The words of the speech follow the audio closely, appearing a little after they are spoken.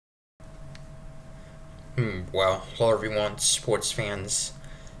Well, hello everyone, sports fans,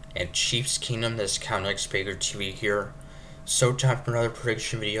 and Chiefs Kingdom. This is Count X Baker TV here. So time for another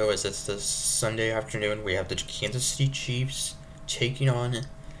prediction video as it's this Sunday afternoon. We have the Kansas City Chiefs taking on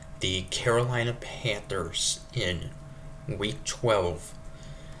the Carolina Panthers in Week 12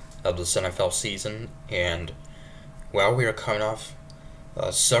 of this NFL season. And, well, we are coming off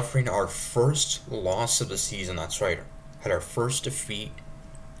suffering our first loss of the season. That's right, had our first defeat.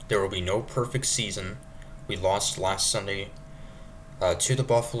 There will be no perfect season. We lost last Sunday to the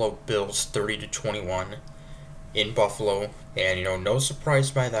Buffalo Bills 30-21 in Buffalo, and no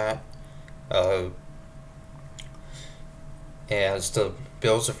surprise by that, as the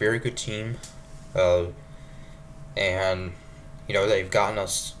Bills are a very good team, and they've gotten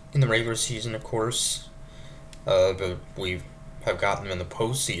us in the regular season, of course, but we have gotten them in the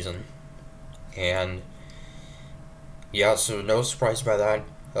postseason, and yeah, so no surprise by that,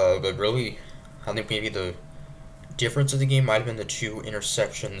 but really, I think maybe the difference of the game might have been the two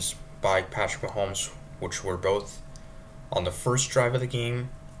interceptions by Patrick Mahomes, which were both on the first drive of the game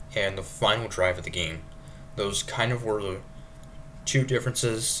and the final drive of the game. Those kind of were the two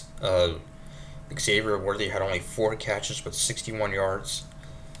differences. Xavier Worthy had only 4 catches but 61 yards,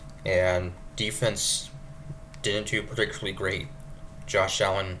 and defense didn't do particularly great. Josh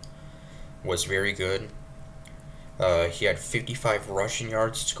Allen was very good. He had 55 rushing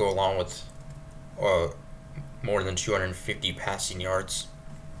yards to go along with more than 250 passing yards.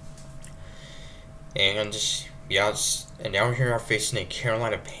 And and now here are facing a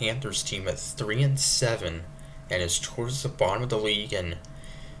Carolina Panthers team at 3-7 and is towards the bottom of the league in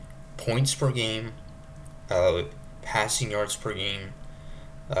points per game, passing yards per game,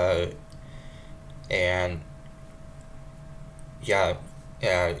 and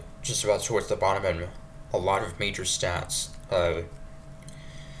just about towards the bottom in a lot of major stats.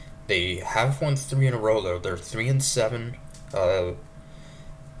 They have won 3 in a row though. They're 3-7.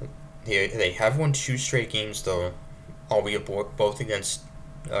 They have won 2 straight games though, albeit both against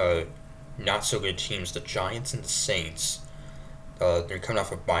not so good teams, the Giants and the Saints. They're coming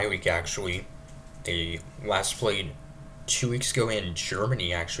off a bye week actually. They last played 2 weeks ago in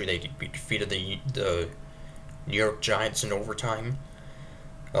Germany. Actually, they defeated the New York Giants in overtime.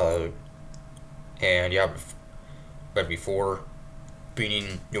 But before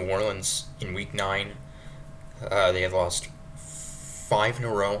beating New Orleans in Week 9, they had lost 5 in a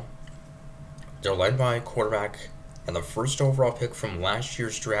row. They're led by a quarterback and the first overall pick from last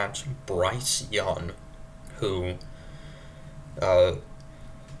year's draft, Bryce Young, who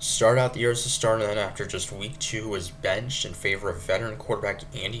started out the year as a starter, and then after just Week 2 was benched in favor of veteran quarterback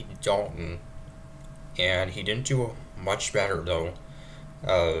Andy Dalton, and he didn't do much better though.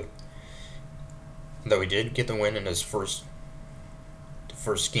 Though he did get the win in his first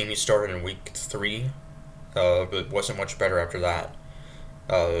game he started in Week 3, but wasn't much better after that.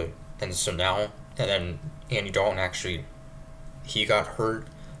 And then Andy Dalton actually, he got hurt,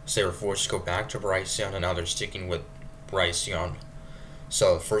 so they were forced to go back to Bryce Young, and now they're sticking with Bryce Young.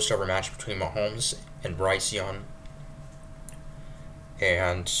 So the first ever match between Mahomes and Bryce Young,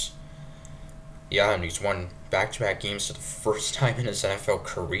 and he's won back-to-back games for the first time in his NFL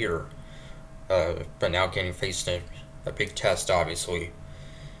career, but now getting faced a big test, obviously.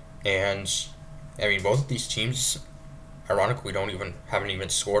 And both of these teams, ironically, haven't even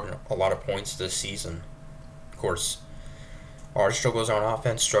scored a lot of points this season. Of course, our struggles on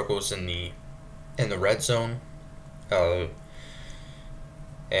offense, struggles in the red zone. The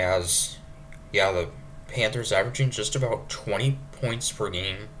Panthers averaging just about 20 points per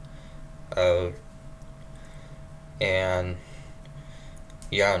game. Of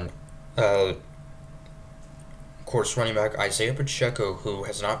course, running back Isaiah Pacheco, who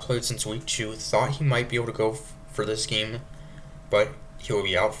has not played since Week 2, thought he might be able to go for this game, but he will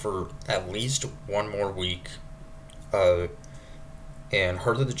be out for at least 1 more week. And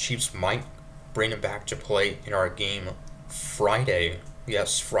heard that the Chiefs might bring him back to play in our game Friday.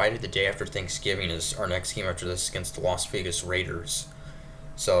 Yes, Friday, the day after Thanksgiving, is our next game after this against the Las Vegas Raiders.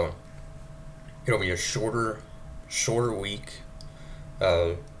 So it'll be a shorter week.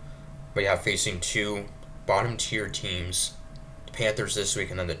 Facing 2 bottom tier teams, the Panthers this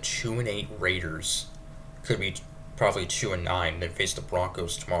week, and then the 2-8 Raiders. Could be probably 2-9. They face the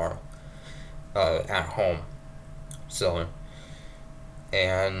Broncos tomorrow at home. So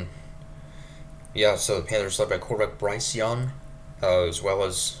the Panthers led by quarterback Bryce Young, as well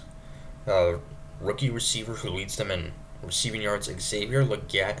as rookie receiver who leads them in receiving yards. Xavier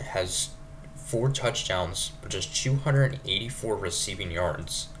Legette has 4 touchdowns, but just 284 receiving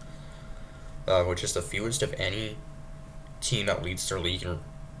yards, which is the fewest of any team that leads their league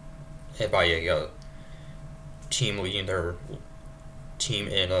by team leading their team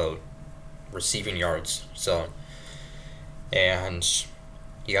in receiving yards. So, and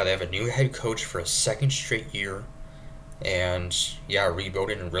yeah, they have a new head coach for a second straight year, and yeah,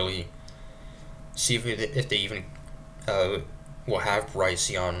 rebuilding and really see if they even will have Bryce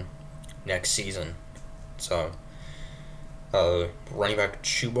Young next season. So, running back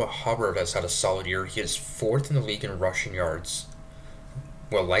Chuba Hubbard has had a solid year. He is fourth in the league in rushing yards.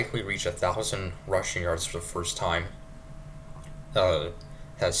 Will likely reach 1,000 rushing yards for the first time.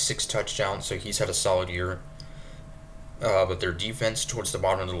 Has 6 touchdowns, so he's had a solid year. But their defense towards the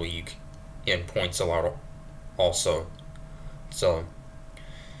bottom of the league in points allowed also. So,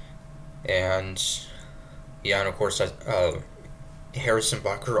 and yeah, and of course, Harrison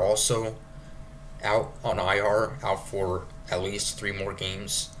Butker also out on IR, out for at least 3 more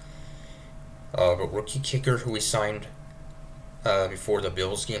games. But rookie kicker who we signed before the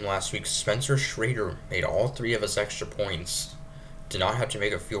Bills game last week, Spencer Schrader, made all 3 of his extra points. Did not have to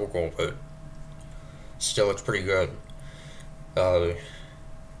make a field goal, but still looks pretty good.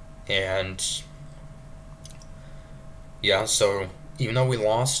 And yeah, so even though we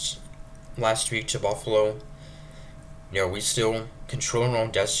lost last week to Buffalo, we still control our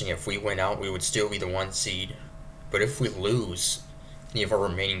own destiny. If we win out, we would still be the 1 seed. But if we lose any of our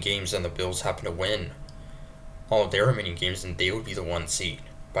remaining games and the Bills happen to win all of their remaining games, then they would be the 1 seed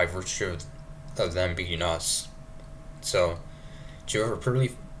by virtue of them beating us. So, do you have a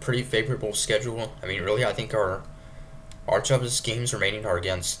pretty favorable schedule? I mean, really, I think our toughest games remaining are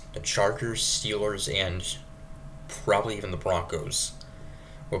against the Chargers, Steelers, and probably even the Broncos.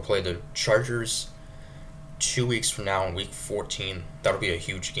 We'll play the Chargers 2 weeks from now in week 14. That'll be a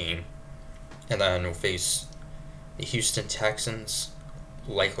huge game. And then we'll face the Houston Texans,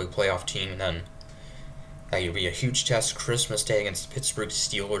 likely playoff team, and then it'll be a huge test Christmas Day against the Pittsburgh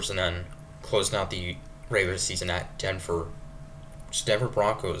Steelers, and then closing out the regular season at Denver. Just Denver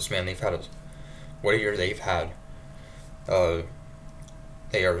Broncos, man, what a year they've had. They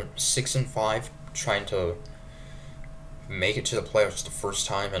are 6-5, trying to make it to the playoffs the first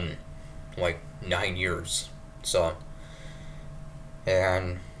time in like 9 years. So,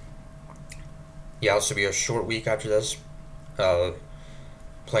 and yeah, this will be a short week after this.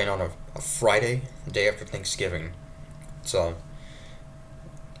 Playing on a Friday, the day after Thanksgiving. So,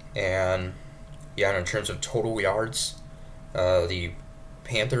 and yeah, and in terms of total yards, the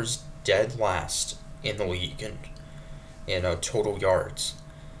Panthers dead last in the league in total yards.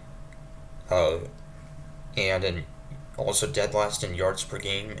 And also dead last in yards per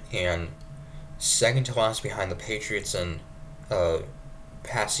game, and second to last behind the Patriots in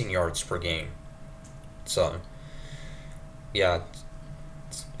passing yards per game. So, yeah,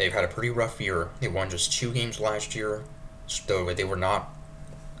 they've had a pretty rough year. They won just 2 games last year, though they were not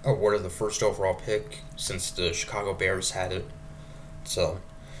awarded the first overall pick since the Chicago Bears had it. So,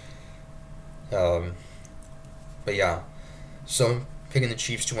 but yeah, so I'm picking the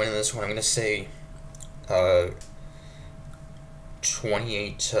Chiefs to win in this one. I'm going to say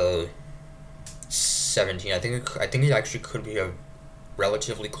 28-17. I think it actually could be a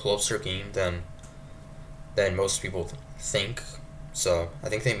relatively closer game than most people think. So I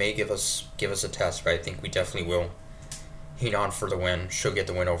think they may give us a test, but I think we definitely will hang on for the win. Should get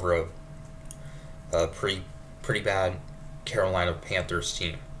the win over a pretty bad Carolina Panthers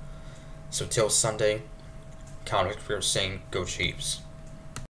team. So till Sunday, Convict, we're saying go Chiefs.